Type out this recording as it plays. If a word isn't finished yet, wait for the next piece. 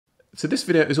So this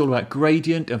video is all about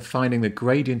gradient and finding the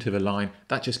gradient of a line.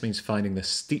 That just means finding the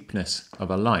steepness of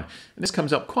a line. And this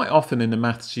comes up quite often in the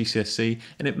Maths GCSE,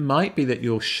 and it might be that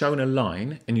you're shown a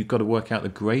line and you've got to work out the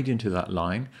gradient of that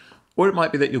line, or it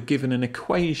might be that you're given an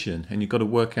equation and you've got to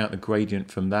work out the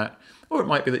gradient from that, or it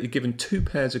might be that you're given two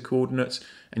pairs of coordinates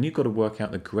and you've got to work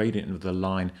out the gradient of the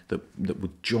line that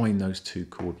would join those two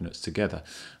coordinates together.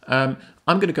 I'm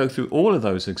going to go through all of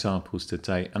those examples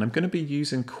today, and I'm going to be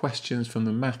using questions from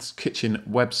the Maths Kitchen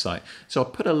website. So I'll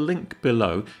put a link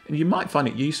below, and you might find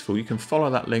it useful. You can follow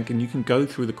that link and you can go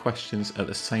through the questions at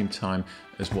the same time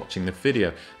as watching the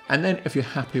video. And then if you're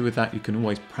happy with that, you can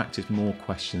always practice more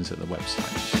questions at the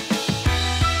website.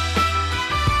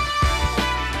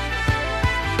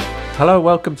 Hello,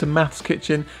 welcome to Maths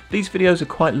Kitchen. These videos are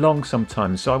quite long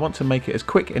sometimes, so I want to make it as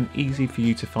quick and easy for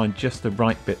you to find just the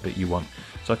right bit that you want.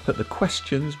 So I've put the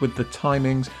questions with the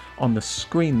timings on the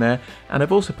screen there, and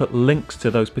I've also put links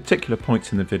to those particular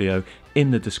points in the video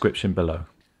in the description below.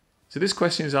 So this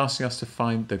question is asking us to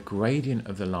find the gradient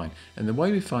of the line. And the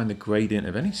way we find the gradient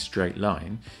of any straight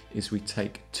line is we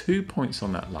take 2 points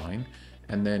on that line,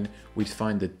 and then we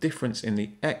find the difference in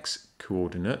the x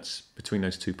coordinates between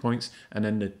those 2 points, and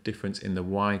then the difference in the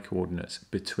y coordinates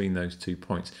between those 2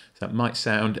 points. So that might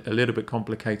sound a little bit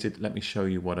complicated. Let me show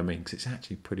you what I mean, because it's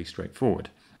actually pretty straightforward.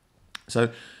 So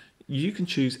you can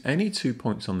choose any 2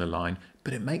 points on the line,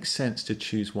 but it makes sense to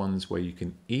choose ones where you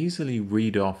can easily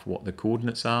read off what the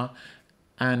coordinates are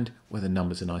and where the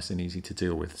numbers are nice and easy to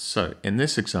deal with. So in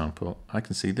this example, I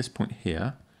can see this point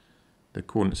here, the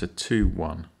coordinates are 2,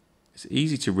 1. It's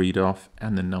easy to read off,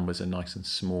 and the numbers are nice and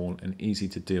small and easy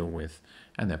to deal with,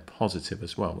 and they're positive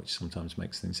as well, which sometimes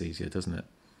makes things easier, doesn't it?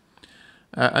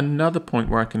 Another point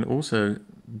where I can also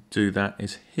do that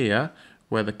is here,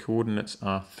 where the coordinates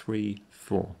are 3,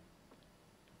 4.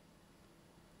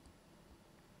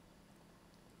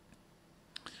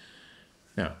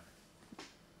 Now,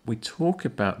 we talk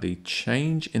about the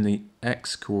change in the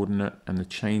x coordinate and the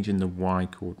change in the y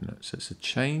coordinate. So it's a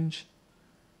change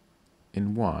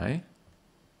in y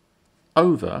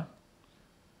over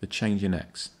the change in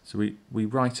x. So we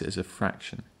write it as a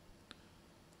fraction.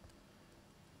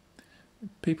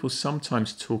 People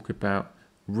sometimes talk about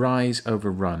rise over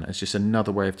run as just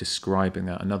another way of describing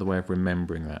that, another way of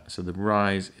remembering that. So the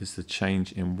rise is the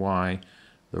change in y,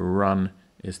 the run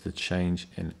is the change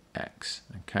in x.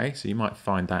 Okay, so you might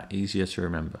find that easier to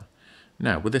remember.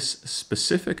 Now, with this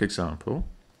specific example,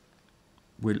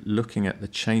 we're looking at the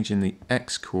change in the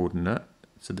x coordinate.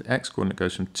 So the x coordinate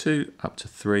goes from 2 up to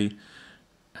 3,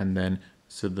 and then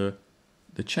so the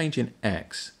change in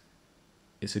x,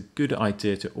 it's a good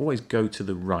idea to always go to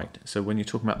the right. So when you're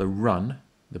talking about the run,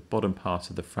 the bottom part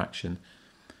of the fraction,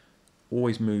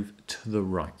 always move to the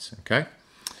right, okay?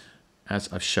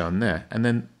 As I've shown there. And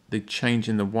then the change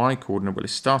in the y coordinate, well, it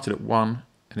started at 1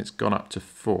 and it's gone up to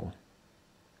 4.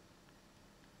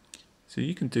 So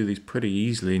you can do these pretty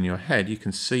easily in your head. You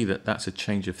can see that that's a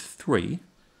change of 3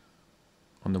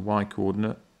 on the y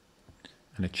coordinate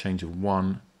and a change of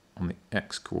 1 on the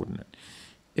x coordinate.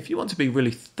 If you want to be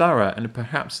really thorough, and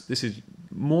perhaps this is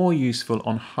more useful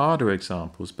on harder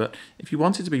examples, but if you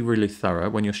wanted to be really thorough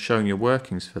when you're showing your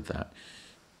workings for that,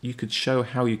 you could show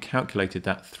how you calculated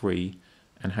that 3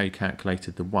 and how you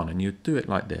calculated the 1, and you'd do it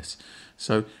like this.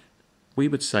 So we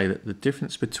would say that the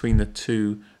difference between the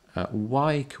two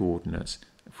y coordinates,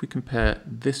 if we compare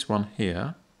this one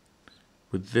here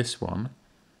with this one,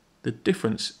 the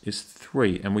difference is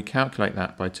 3, and we calculate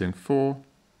that by doing 4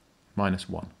 minus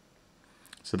 1.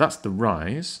 So that's the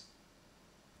rise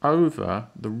over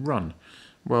the run.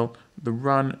 Well, the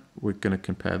run, we're going to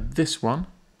compare this one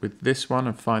with this one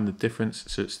and find the difference.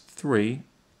 So it's 3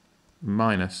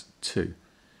 minus 2.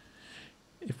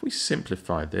 If we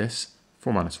simplify this,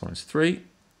 4 minus 1 is 3.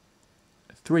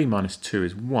 3 minus 2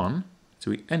 is 1.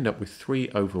 So we end up with 3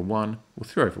 over 1. Well,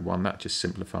 3 over 1, that just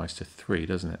simplifies to 3,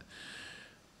 doesn't it?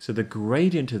 So the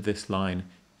gradient of this line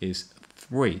is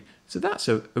 3. So that's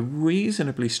a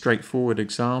reasonably straightforward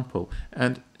example.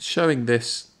 And showing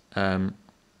this, the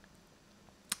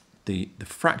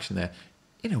fraction there,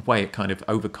 in a way it kind of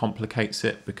overcomplicates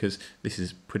it, because this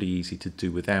is pretty easy to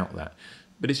do without that.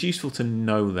 But it's useful to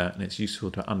know that, and it's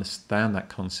useful to understand that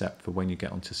concept for when you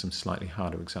get onto some slightly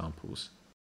harder examples.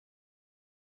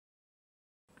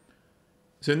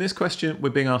 So in this question, we're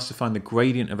being asked to find the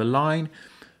gradient of a line,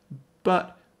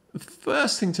 but the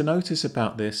first thing to notice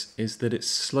about this is that it's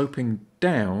sloping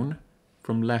down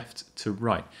from left to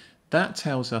right. That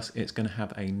tells us it's going to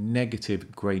have a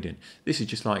negative gradient. This is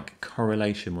just like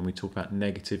correlation when we talk about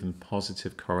negative and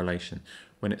positive correlation.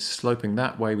 When it's sloping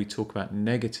that way, we talk about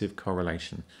negative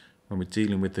correlation. when we're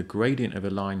dealing with the gradient of a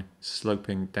line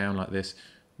sloping down like this,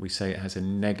 we say it has a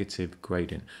negative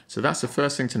gradient. So that's the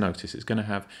first thing to notice. It's going to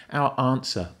have, our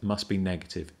answer must be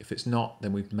negative. If it's not,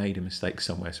 then we've made a mistake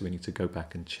somewhere, so we need to go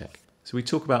back and check. So we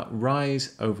talk about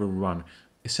rise over run.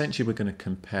 Essentially, we're going to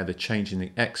compare the change in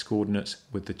the x coordinates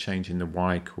with the change in the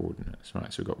y coordinates.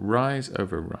 Right, so we've got rise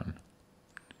over run.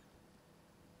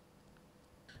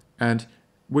 And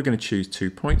we're going to choose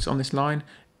 2 points on this line.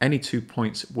 Any 2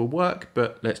 points will work,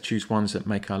 but let's choose ones that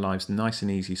make our lives nice and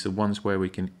easy. So ones where we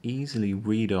can easily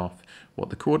read off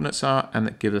what the coordinates are and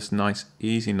that give us nice,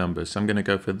 easy numbers. So I'm going to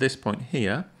go for this point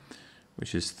here,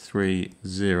 which is 3,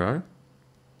 0.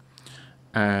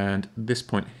 And this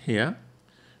point here,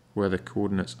 where the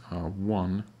coordinates are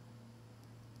 1,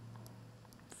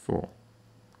 4.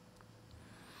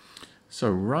 So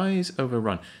rise over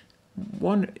run.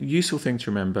 One useful thing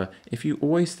to remember, if you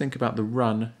always think about the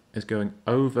run as going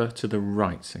over to the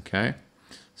right, okay?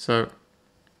 So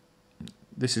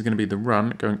this is going to be the run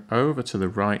going over to the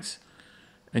right,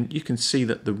 and you can see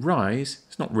that the rise,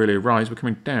 it's not really a rise, we're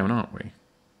coming down, aren't we?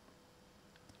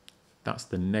 That's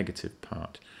the negative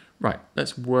part. Right,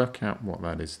 let's work out what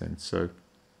that is then. So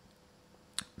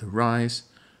the rise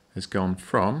has gone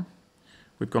from,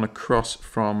 we've gone across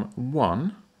from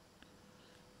 1,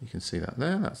 you can see that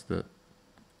there, that's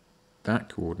that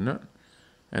coordinate,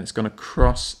 and it's gone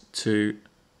across to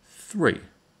 3.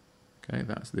 Okay,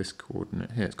 that's this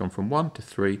coordinate here. It's gone from 1 to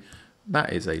 3.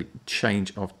 That is a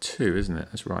change of 2, isn't it?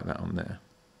 Let's write that on there.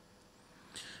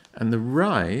 And the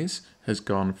rise has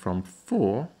gone from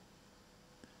 4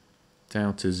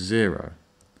 down to 0.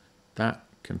 That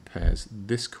compares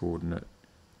this coordinate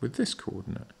with this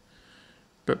coordinate.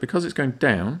 But because it's going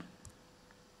down,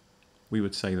 we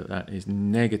would say that that is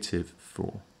negative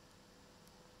 4.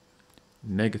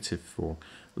 Negative 4.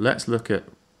 Let's look at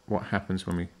what happens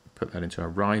when we put that into our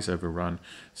rise over run.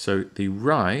 So the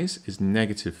rise is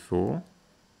negative 4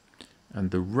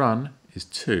 and the run is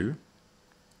 2.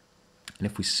 And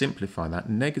if we simplify that,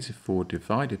 negative 4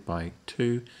 divided by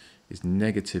 2 is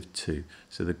negative 2.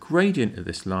 So the gradient of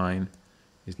this line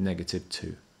is negative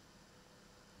 2.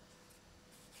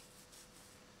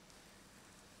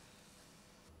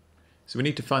 So we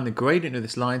need to find the gradient of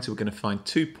this line, so we're going to find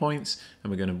 2 points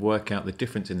and we're going to work out the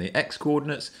difference in the x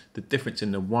coordinates, the difference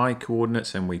in the y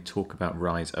coordinates, and we talk about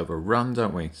rise over run,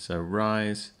 don't we? So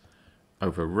rise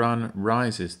over run,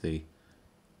 rise is the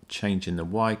change in the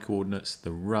y coordinates,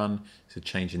 the run is the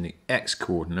change in the x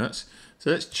coordinates.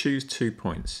 So let's choose 2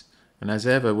 points. And as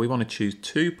ever, we want to choose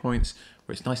 2 points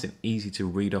where it's nice and easy to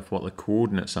read off what the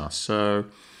coordinates are. So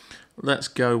let's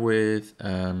go with,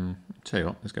 tell you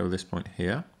what, let's go with this point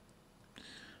here.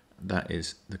 That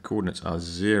is, the coordinates are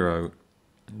 0,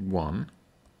 1.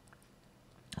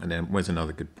 And then where's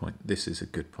another good point? This is a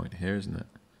good point here, isn't it?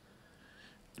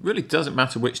 It really doesn't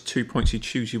matter which 2 points you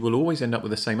choose. You will always end up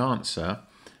with the same answer,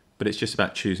 but it's just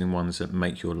about choosing ones that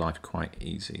make your life quite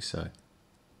easy. So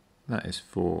that is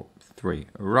 4, 3.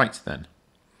 Right then.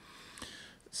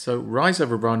 So rise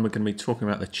over run, we're going to be talking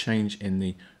about the change in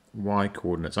the y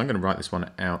coordinates. I'm going to write this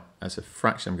one out as a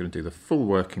fraction. I'm going to do the full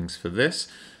workings for this.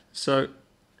 So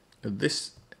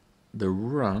the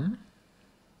run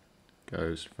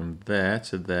goes from there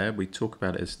to there. We talk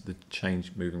about it as the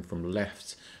change moving from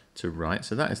left to right.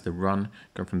 So that is the run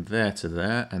going from there to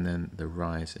there, and then the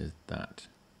rise is that.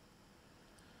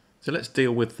 So let's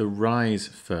deal with the rise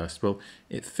first. Well,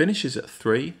 it finishes at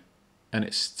 3 and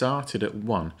it started at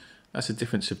 1. That's a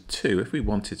difference of 2. If we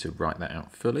wanted to write that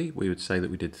out fully, we would say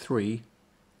that we did 3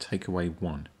 take away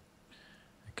 1.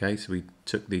 Okay, so we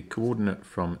took the coordinate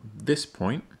from this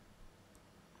point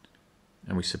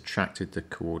and we subtracted the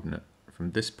coordinate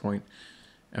from this point,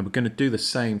 and we're going to do the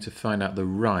same to find out the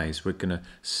rise. We're going to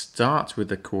start with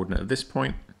the coordinate of this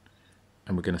point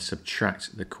and we're going to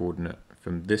subtract the coordinate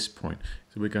from this point.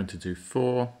 So we're going to do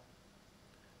 4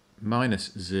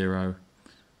 minus 0.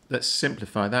 Let's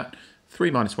simplify that. 3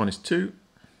 minus 1 is 2.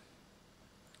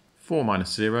 4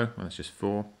 minus 0, well, that's just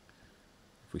 4.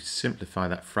 If we simplify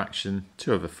that fraction,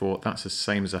 2 over 4, that's the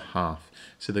same as a half.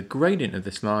 So the gradient of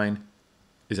this line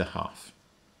is a half.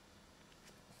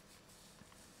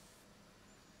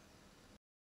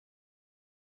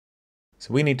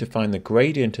 So we need to find the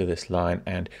gradient of this line,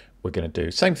 and we're going to do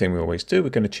the same thing we always do. We're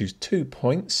going to choose 2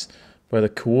 points where the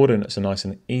coordinates are nice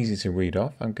and easy to read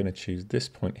off. I'm going to choose this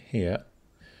point here,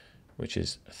 which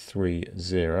is 3,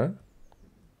 0.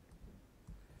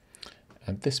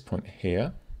 And this point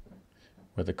here,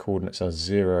 where the coordinates are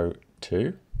 0,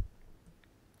 2.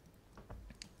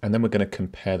 And then we're going to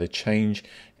compare the change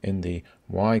in the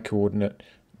y coordinate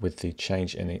with the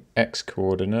change in the x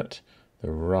coordinate,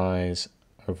 the rise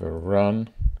over run.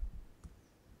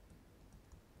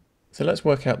 So let's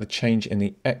work out the change in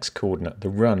the x-coordinate, the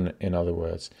run in other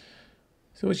words.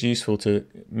 It's always useful to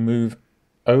move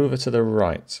over to the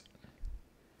right.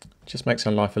 Just makes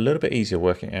our life a little bit easier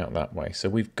working out that way. So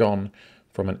we've gone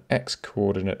from an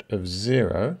x-coordinate of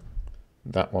 0,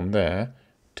 that one there,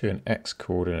 to an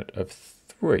x-coordinate of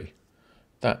 3.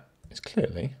 That is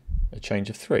clearly a change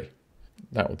of 3.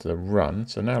 That was the run.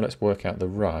 So now let's work out the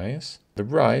rise. The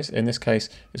rise, in this case,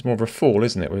 is more of a fall,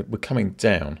 isn't it? We're coming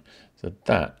down. So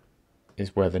that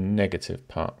is where the negative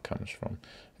part comes from.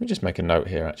 Let me just make a note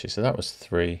here, actually. So that was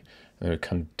 3. And then we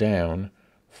come down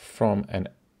from an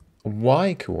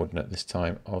y-coordinate this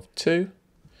time of 2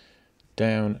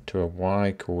 down to a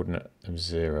y-coordinate of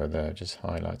 0 there. Just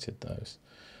highlighted those.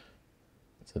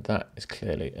 So that is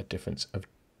clearly a difference of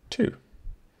 2.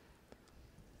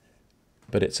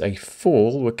 But it's a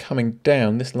fall. We're coming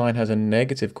down. This line has a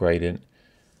negative gradient,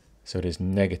 so it is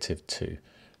negative 2.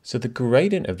 So the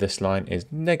gradient of this line is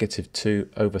negative 2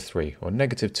 over 3, or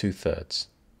negative 2/3.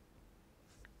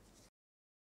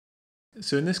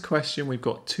 So in this question, we've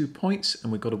got 2 points,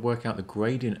 and we've got to work out the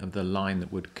gradient of the line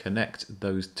that would connect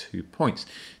those 2 points.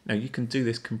 Now, you can do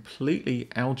this completely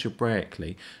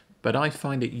algebraically, but I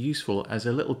find it useful as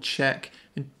a little check,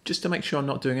 and just to make sure I'm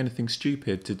not doing anything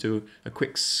stupid, to do a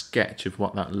quick sketch of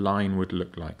what that line would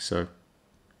look like. So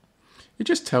it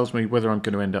just tells me whether I'm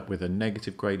going to end up with a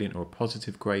negative gradient or a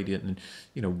positive gradient,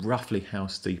 and roughly how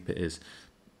steep it is.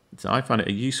 So I find it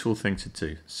a useful thing to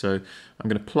do. So I'm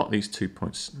going to plot these 2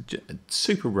 points.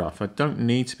 Super rough. I don't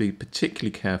need to be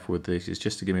particularly careful with this. It's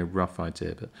just to give me a rough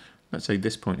idea. But let's say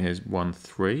this point here is 1,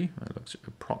 3. That looks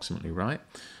approximately right.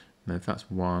 And if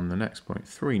that's 1, the next point,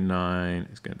 3, 9,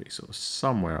 is going to be sort of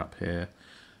somewhere up here.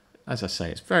 As I say,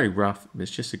 it's very rough, but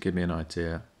it's just to give me an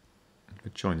idea.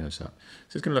 We'll join those up.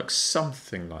 So it's going to look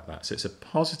something like that. So it's a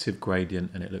positive gradient,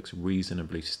 and it looks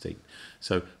reasonably steep.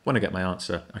 So when I get my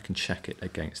answer, I can check it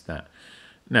against that.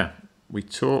 Now, we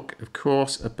talk, of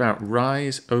course, about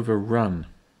rise over run.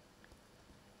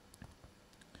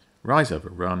 Rise over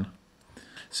run.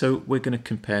 So we're going to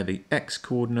compare the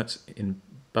x-coordinates in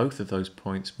both of those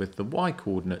points with the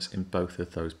y-coordinates in both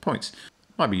of those points.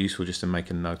 Might be useful just to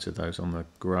make a note of those on the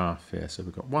graph here. So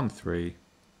we've got 1, 3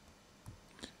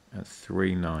 and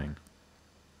 3, 9.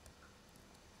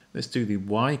 Let's do the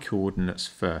y-coordinates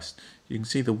first. You can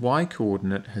see the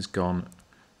y-coordinate has gone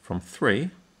from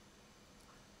 3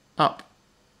 up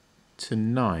to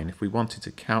 9. If we wanted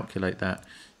to calculate that,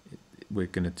 we're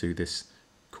going to do this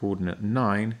coordinate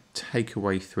 9, take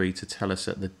away 3 to tell us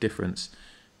that the difference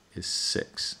is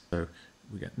 6. So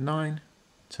we get 9,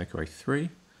 take away 3.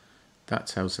 That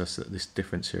tells us that this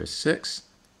difference here is 6.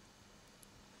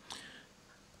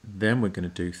 Then we're going to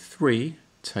do 3,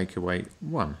 take away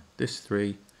 1. This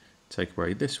 3, take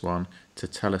away this 1 to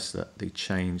tell us that the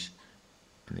change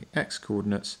in the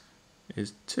x-coordinates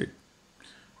is 2.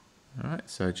 Alright,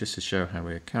 so just to show how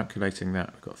we're calculating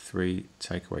that, we've got 3,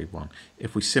 take away 1.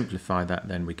 If we simplify that,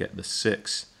 then we get the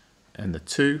 6 and the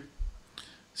 2.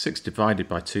 6 divided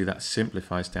by 2, that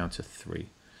simplifies down to 3.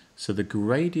 So the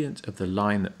gradient of the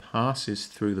line that passes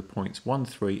through the points 1,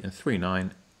 3 and 3,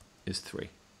 9 is 3.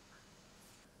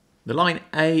 The line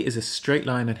A is a straight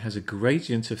line and has a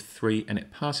gradient of 3, and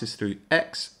it passes through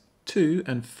x, 2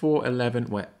 and 4, 11,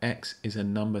 where x is a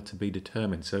number to be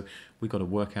determined. So we've got to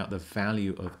work out the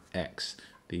value of x,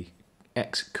 the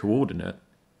x coordinate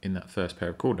in that first pair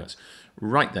of coordinates.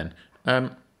 Right then,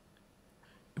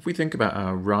 if we think about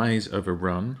our rise over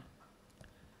run,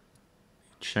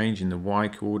 change in the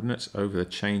y-coordinates over the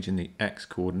change in the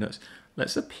x-coordinates,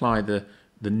 let's apply the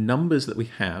numbers that we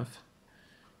have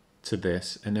to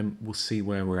this, and then we'll see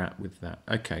where we're at with that.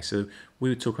 Okay, so we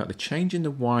would talk about the change in the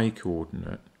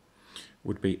y-coordinate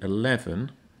would be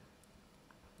 11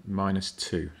 minus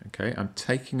 2. Okay, I'm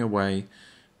taking away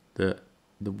the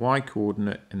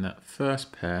y-coordinate in that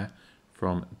first pair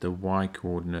from the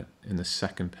y-coordinate in the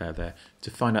second pair there to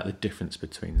find out the difference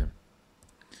between them.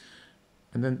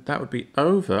 And then that would be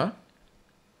over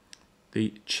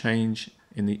the change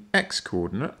in the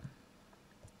x-coordinate.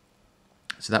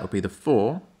 So that would be the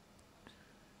 4,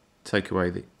 take away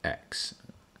the x.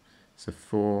 So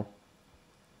 4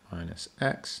 minus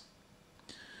x.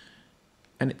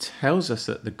 And it tells us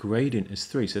that the gradient is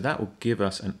 3. So that will give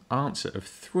us an answer of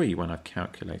 3 when I've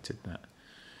calculated that.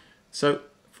 So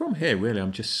from here, really,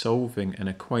 I'm just solving an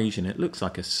equation. It looks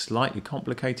like a slightly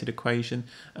complicated equation.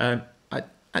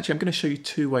 Actually, I'm going to show you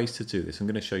 2 ways to do this. I'm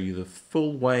going to show you the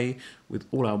full way with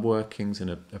all our workings and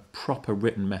a proper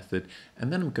written method.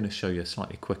 And then I'm going to show you a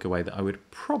slightly quicker way that I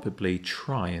would probably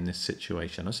try in this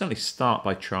situation. I'll certainly start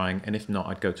by trying, and if not,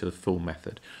 I'd go to the full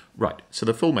method. Right, so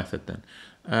the full method then.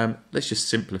 Let's just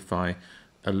simplify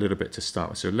a little bit to start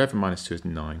with. So 11 minus 2 is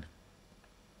 9.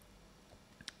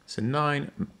 So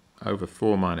 9 over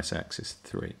 4 minus x is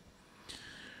 3.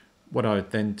 What I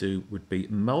would then do would be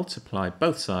multiply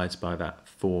both sides by that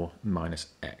 4 minus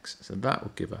x. So that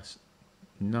will give us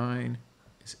 9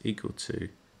 is equal to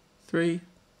 3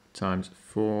 times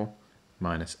 4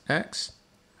 minus x.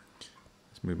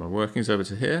 Let's move my workings over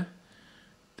to here.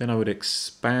 Then I would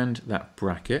expand that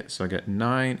bracket. So I get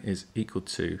 9 is equal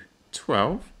to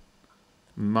 12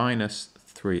 minus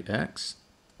 3x.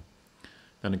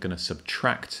 Then I'm going to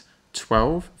subtract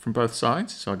 12 from both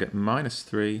sides. So I get minus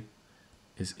 3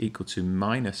 is equal to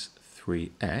minus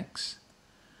 3x.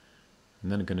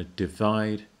 And then I'm going to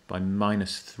divide by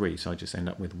minus 3. So I just end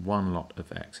up with one lot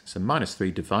of x. So minus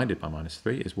 3 divided by minus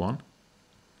 3 is 1.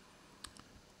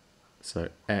 So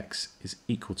x is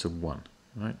equal to 1.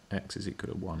 Right? X is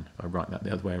equal to 1. If I write that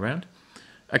the other way around.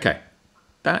 Okay,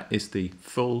 that is the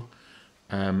full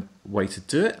way to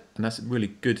do it. And that's really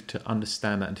good to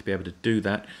understand that and to be able to do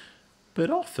that. But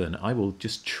often I will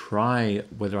just try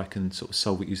whether I can sort of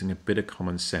solve it using a bit of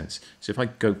common sense. So if I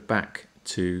go back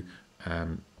to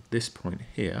this point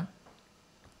here,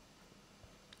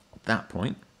 that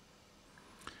point,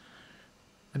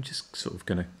 I'm just sort of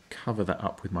going to cover that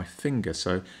up with my finger.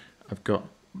 So I've got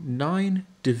 9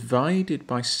 divided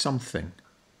by something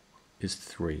is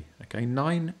 3. Okay,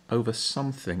 9 over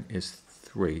something is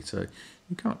 3. So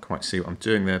you can't quite see what I'm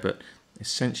doing there, but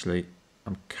essentially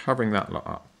I'm covering that lot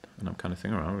up. And I'm kind of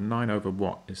thinking, all right, 9 over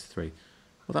what is 3?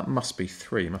 Well, that must be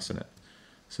 3, mustn't it?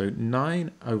 So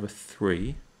 9 over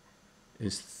 3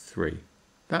 is 3.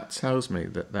 That tells me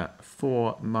that that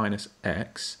 4 minus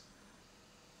x,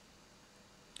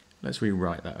 let's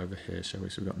rewrite that over here, shall we?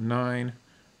 So we've got 9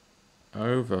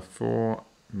 over 4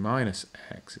 minus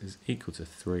x is equal to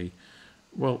 3.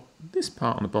 Well, this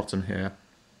part on the bottom here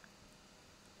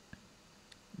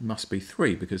must be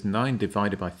 3 because 9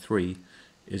 divided by 3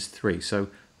 is 3. So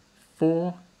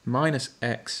 4 minus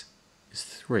x is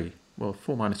 3. Well,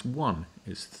 4 minus 1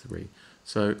 is 3.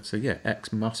 So yeah,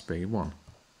 x must be 1.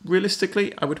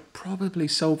 Realistically, I would probably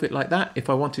solve it like that.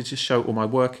 If I wanted to show all my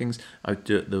workings, I would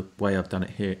do it the way I've done it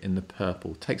here in the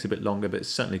purple. It takes a bit longer, but it's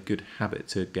certainly a good habit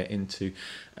to get into.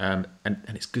 And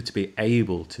it's good to be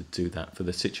able to do that for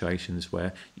the situations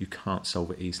where you can't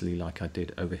solve it easily like I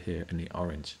did over here in the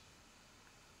orange.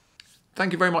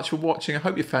 Thank you very much for watching. I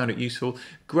hope you found it useful.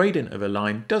 Gradient of a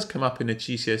line does come up in a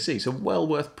GCSE, so well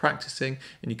worth practicing,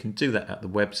 and you can do that at the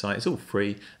website. It's all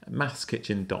free at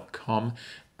mathskitchen.com.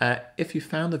 If you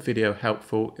found the video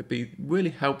helpful, it'd be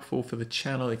really helpful for the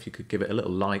channel if you could give it a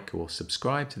little like or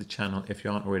subscribe to the channel if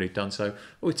you aren't already done so,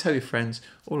 or tell your friends,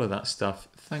 all of that stuff.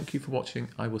 Thank you for watching.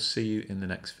 I will see you in the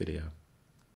next video.